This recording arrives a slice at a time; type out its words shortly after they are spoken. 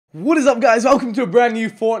What is up, guys? Welcome to a brand new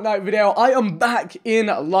Fortnite video. I am back in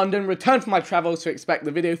London, returned from my travels, so expect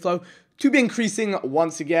the video flow to be increasing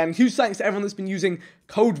once again. Huge thanks to everyone that's been using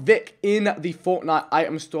code VIC in the Fortnite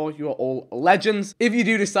item store. You are all legends. If you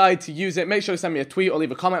do decide to use it, make sure to send me a tweet or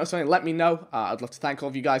leave a comment or something. Let me know. I'd love to thank all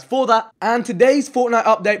of you guys for that. And today's Fortnite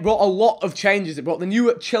update brought a lot of changes. It brought the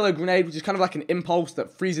new Chiller Grenade, which is kind of like an impulse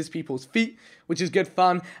that freezes people's feet, which is good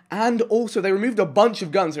fun. And also, they removed a bunch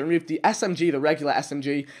of guns. They removed the SMG, the regular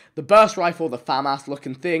SMG, the burst rifle, the FAMAS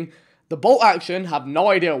looking thing, the bolt action, have no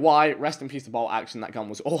idea why. Rest in peace, the bolt action. That gun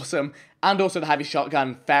was awesome. And also the heavy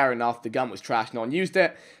shotgun. Fair enough. The gun was trash. No one used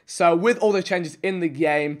it. So with all the changes in the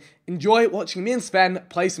game, enjoy watching me and Sven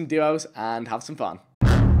play some duos and have some fun.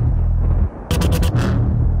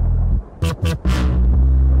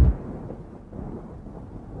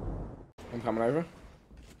 I'm coming over.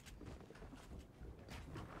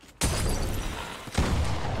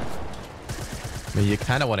 I mean, you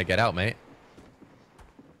kind of want to get out, mate.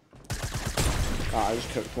 I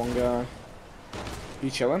just cooked one guy. You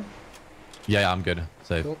chilling? Yeah, I'm good.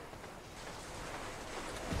 Safe. Cool.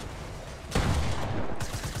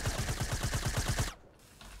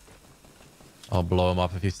 I'll blow him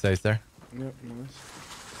up if he stays there. Yep, nice.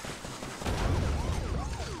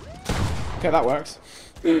 Okay, that works.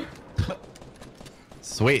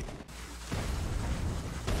 Sweet.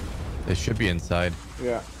 They should be inside.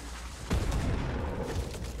 Yeah.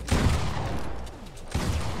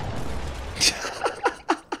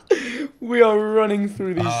 We are running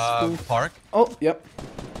through these schools. Park? Oh, yep.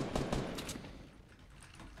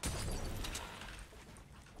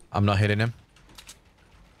 I'm not hitting him.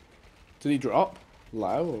 Did he drop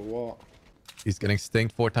low or what? He's getting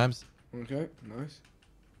stinked 4 times. Okay, nice.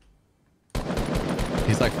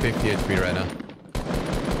 He's like 50 HP right now.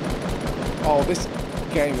 Oh, this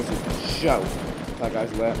game is a joke. That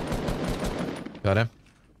guy's lit. Got him.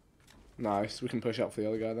 Nice. We can push up for the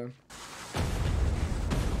other guy then.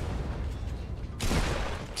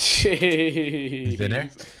 Jeez. He's in there.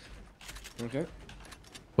 Okay.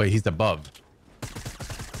 Wait, he's above.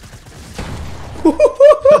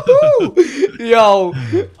 Yo,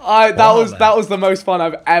 that was the most fun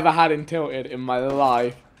I've ever had in Tilted in my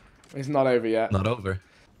life. It's not over yet. Not over.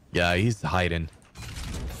 Yeah, he's hiding.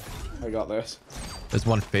 I got this. There's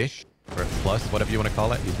one fish or plus, whatever you want to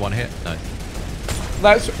call it. He's one hit. Nice.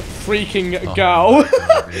 Let's freaking go.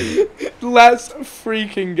 Let's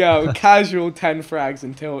freaking go. Casual 10 frags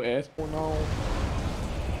and Tilted. Oh no.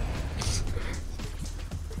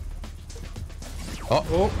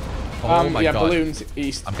 Oh. Oh my yeah, God. balloons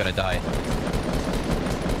east. I'm gonna die.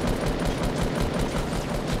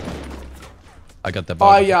 I got the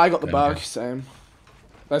bug. Oh yeah, I got the bug. Same.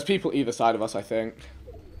 There's people either side of us, I think.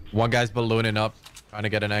 One guy's ballooning up, trying to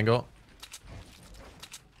get an angle.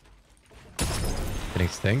 Getting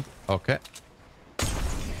stinged. Okay.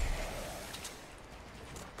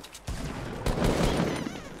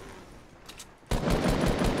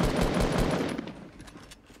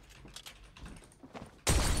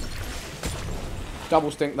 Double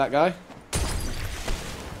stink that guy.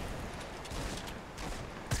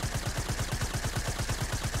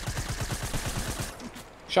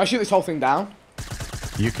 Should I shoot this whole thing down?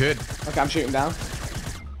 You could. Okay, I'm shooting down.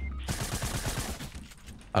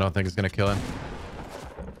 I don't think it's gonna kill him.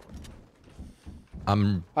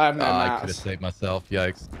 I have no I mats. could have saved myself.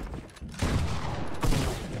 Yikes.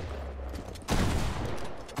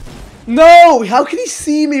 No! How could he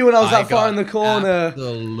see me when I was that far in the corner?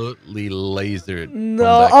 Absolutely lasered.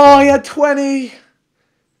 No. Oh, he had 20.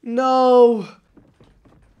 No.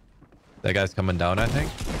 That guy's coming down, I think.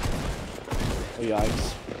 Oh,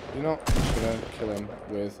 yikes. You know, I'm just gonna kill him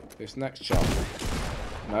with this next shot.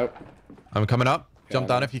 Nope. I'm coming up. Yeah, Jump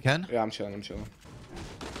down if you can. Yeah, I'm chilling, I'm chilling.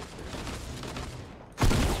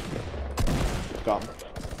 Got him.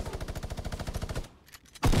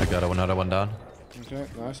 I got another one down. Okay,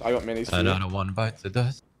 nice. I got minis for Another one bites the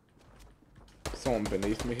dust. Someone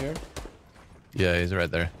beneath me here. Yeah, he's right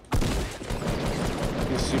there.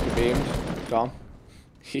 He's super beamed. Gone.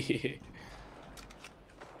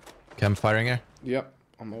 Cam firing here. Yep,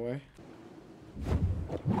 on my way.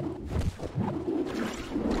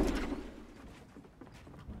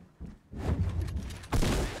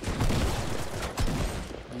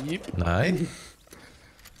 Yep. Nice.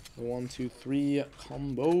 1, 2, 3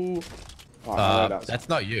 combo. Oh, no, that's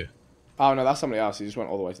not you. Oh no, that's somebody else. He just went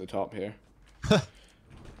all the way to the top here. You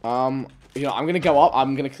know, I'm gonna go up.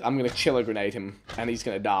 I'm gonna chiller grenade him, and he's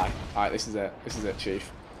gonna die. All right, this is it. This is it,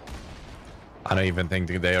 Chief. I don't even think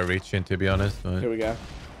they are reaching, to be honest. But... Here we go.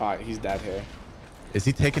 All right, he's dead here. Is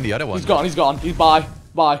he taking the other one? He's gone. He's gone. He's bye.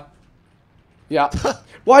 Bye. Yeah.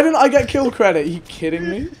 Why didn't I get kill credit? Are you kidding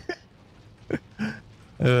me?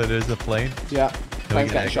 There's a plane. Yeah.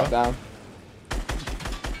 Plane's getting echo? shot down.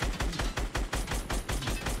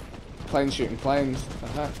 Planes shooting planes.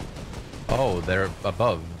 Oh, they're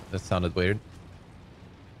above. That sounded weird.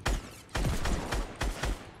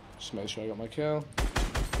 Just make sure I got my kill.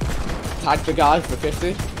 Tag the guy for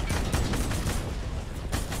 50.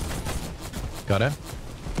 Got him.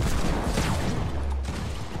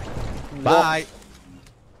 Bye.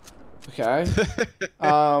 Okay.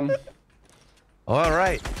 All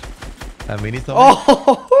right. We need some.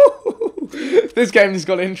 Oh, this game just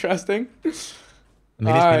got interesting.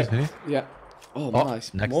 Minis. Yeah. Oh, Oh,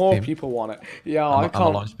 nice. next More team. people want it. Yeah, I'm I a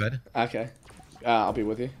can't. launch pad. Okay. I'll be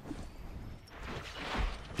with you.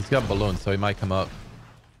 He's got balloons, so he might come up.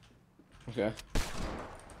 Okay.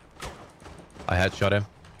 I headshot him.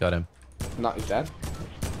 Got him. Not he's dead.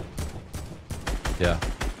 Yeah.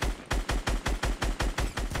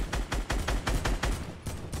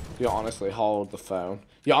 You honestly hold the phone.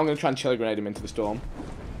 Yeah, I'm gonna try and chili grenade him into the storm.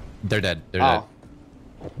 They're dead. They're Oh.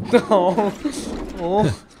 dead. No.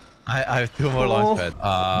 Oh. I have 2 more launch pads.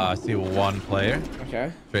 I see 1 player.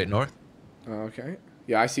 Okay. Straight north. Okay.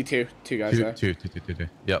 Yeah, I see two guys there. Two.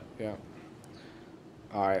 Yep. Yeah.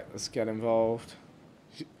 Alright, let's get involved.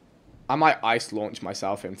 I might ice launch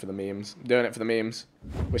myself in for the memes. I'm doing it for the memes.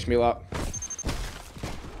 Wish me luck.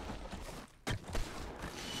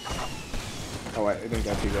 Oh wait, it didn't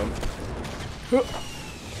go too good.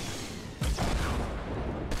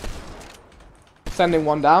 Sending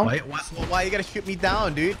one down. Wait, why you gotta shoot me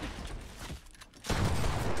down, dude?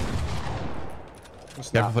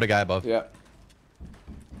 Careful for the guy above. Yeah.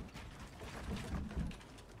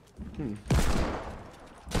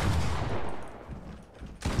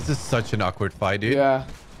 This is such an awkward fight, dude. Yeah.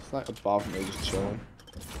 It's like above me, just chilling.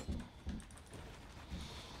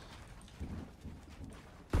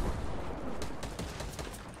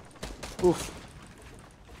 Oof.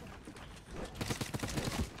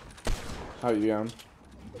 How are you going?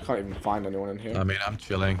 I can't even find anyone in here. I mean, I'm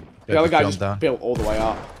chilling. The other guy jump just down. built all the way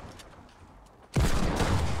up.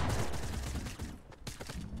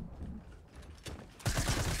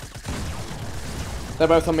 They're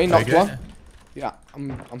both on me, knocked Very good. one. Yeah,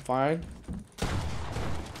 I'm fine.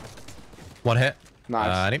 1 hit.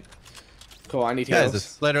 Nice. Cool, I need Yeah, heals.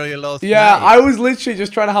 it's literally a little Yeah, snipe. I was literally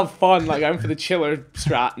just trying to have fun, like going for the chiller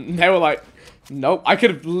strat, and they were like, nope. I could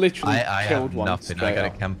have literally I killed have one. nothing. I straight got a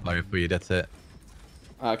up. campfire for you. That's it.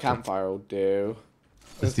 Campfire will do.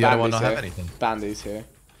 Does the other one not Bandies have here. anything? Bandies here.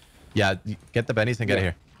 Yeah, get the bennies and get Yeah.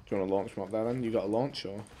 here. Do you want to launch from up there then? You got a launch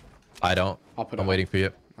or? I don't. I'll put it I'm on. waiting for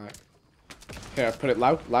you. Right. Here, put it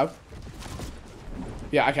loud.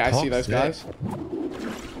 Yeah, okay, I see those guys.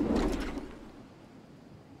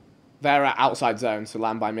 They're at outside zone, so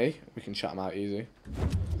land by me. We can shut them out easy.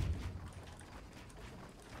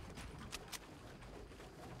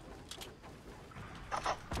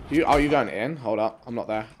 Are you going in? Hold up, I'm not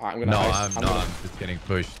there. Alright, I'm gonna. No, ice. I'm not. I'm just getting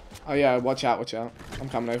pushed. Oh yeah, watch out, watch out. I'm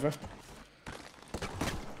coming over.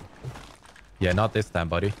 Yeah, not this time,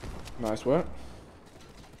 buddy. Nice work.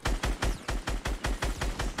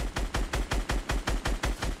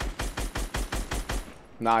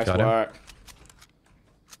 Nice Got him. work.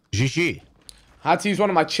 GG. Had to use one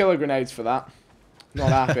of my chiller grenades for that. Not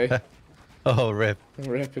happy. Oh, rip.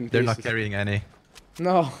 Rip in They're not pieces. carrying any.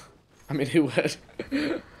 No. I mean, who would?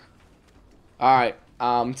 Alright,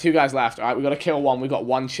 2 guys left. Alright, we gotta kill one. We got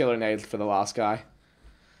 1 chiller grenade for the last guy.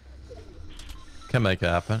 Can make it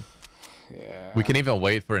happen. Yeah. We can even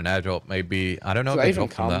wait for an airdrop, maybe. I don't know Do if they they even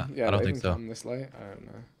drop from come? that. Yeah, I don't they think even so. come this late? I don't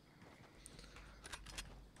know.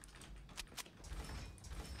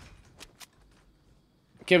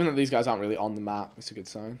 Given that these guys aren't really on the map, it's a good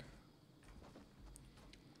sign.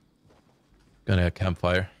 Gonna get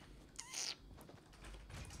campfire.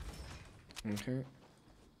 Okay.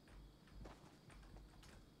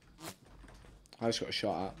 I just got a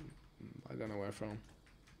shot at. I don't know where from.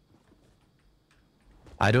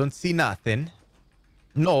 I don't see nothing.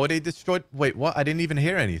 No, they destroyed. Wait, what? I didn't even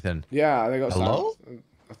hear anything. Yeah, they got Hello? silenced.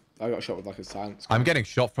 I got shot with like a silence. I'm getting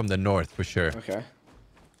shot from the north for sure. Okay.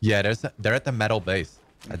 Yeah, they're at the metal base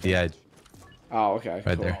at the edge. Oh, okay.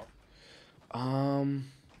 Right cool. there. I'm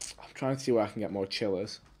trying to see where I can get more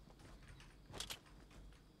chillers.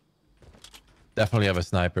 Definitely have a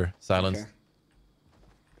sniper. Silence. Okay.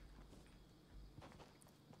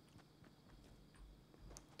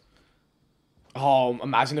 Oh,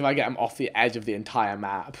 imagine if I get them off the edge of the entire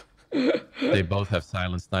map. They both have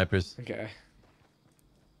silent snipers. Okay.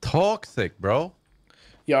 Toxic, bro.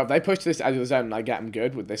 Yo, if they push this edge of the zone and I get them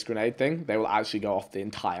good with this grenade thing, they will actually go off the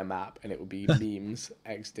entire map and it will be memes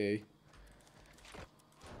XD.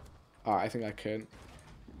 Alright, I think I could.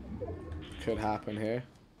 Could happen here.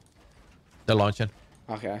 They're launching.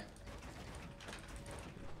 Okay.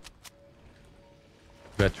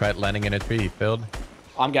 Gonna try landing in a tree. Filled.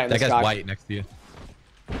 I'm getting That this guy's guy. white next to you.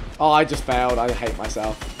 Oh, I just failed. I hate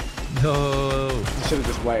myself. No. I should have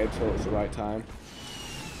just waited till it was the right time.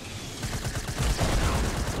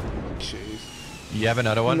 Jeez. You have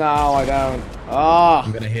another one? No, I don't. Ah.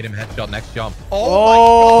 I'm gonna hit him headshot next jump.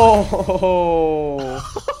 Oh.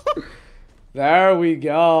 There we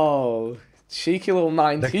go. Cheeky little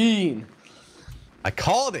 19. I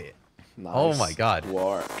called it. Nice Oh my god.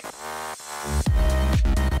 work.